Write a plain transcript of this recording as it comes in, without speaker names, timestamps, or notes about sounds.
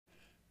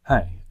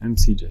Hi, I'm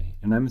CJ,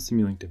 and I'm a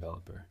Simulink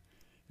developer.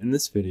 In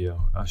this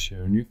video, I'll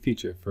share a new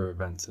feature for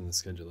events in the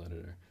schedule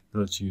editor that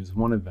lets you use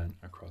one event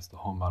across the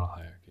whole model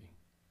hierarchy.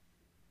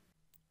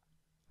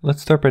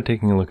 Let's start by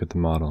taking a look at the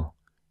model.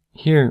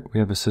 Here, we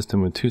have a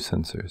system with two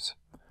sensors.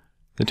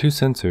 The two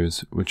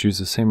sensors, which use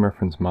the same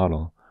reference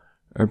model,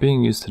 are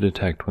being used to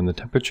detect when the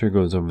temperature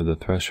goes over the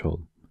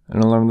threshold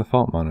and alarm the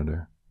fault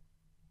monitor.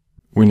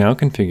 We now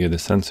configure the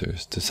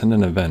sensors to send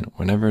an event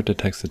whenever it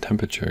detects the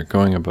temperature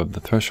going above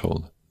the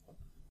threshold.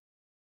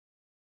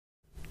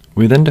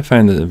 We then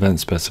define the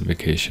event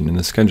specification in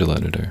the schedule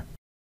editor.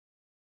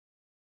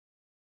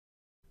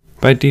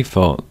 By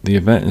default, the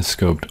event is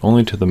scoped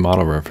only to the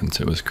model reference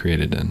it was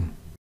created in.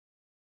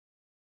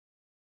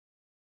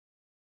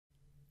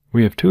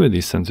 We have two of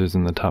these sensors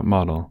in the top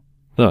model.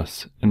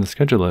 Thus, in the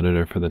schedule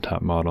editor for the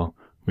top model,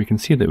 we can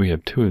see that we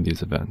have two of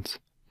these events.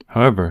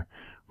 However,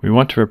 we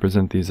want to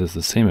represent these as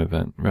the same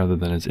event rather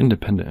than as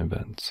independent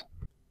events.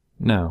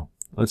 Now,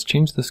 let's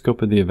change the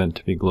scope of the event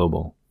to be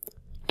global.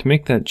 To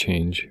make that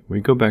change, we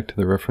go back to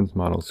the reference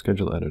model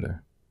schedule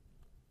editor.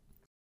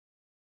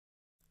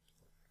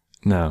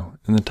 Now,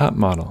 in the top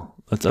model,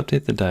 let's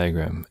update the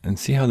diagram and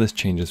see how this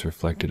change is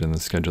reflected in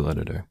the schedule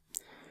editor.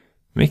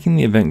 Making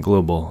the event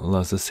global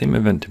allows the same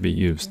event to be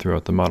used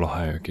throughout the model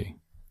hierarchy.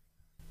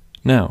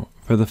 Now,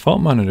 for the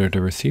fault monitor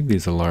to receive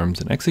these alarms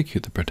and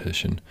execute the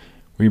partition,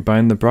 we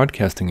bind the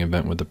broadcasting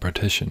event with the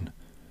partition.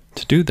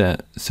 To do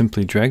that,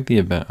 simply drag the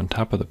event on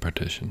top of the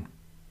partition.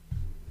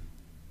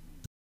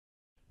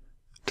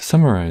 To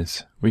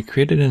summarize, we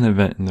created an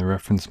event in the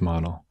reference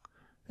model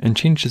and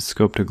changed its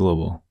scope to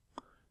global.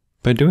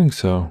 By doing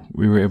so,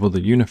 we were able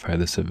to unify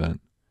this event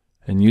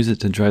and use it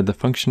to drive the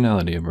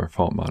functionality of our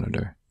fault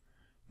monitor.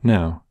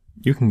 Now,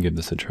 you can give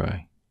this a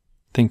try.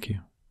 Thank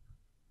you.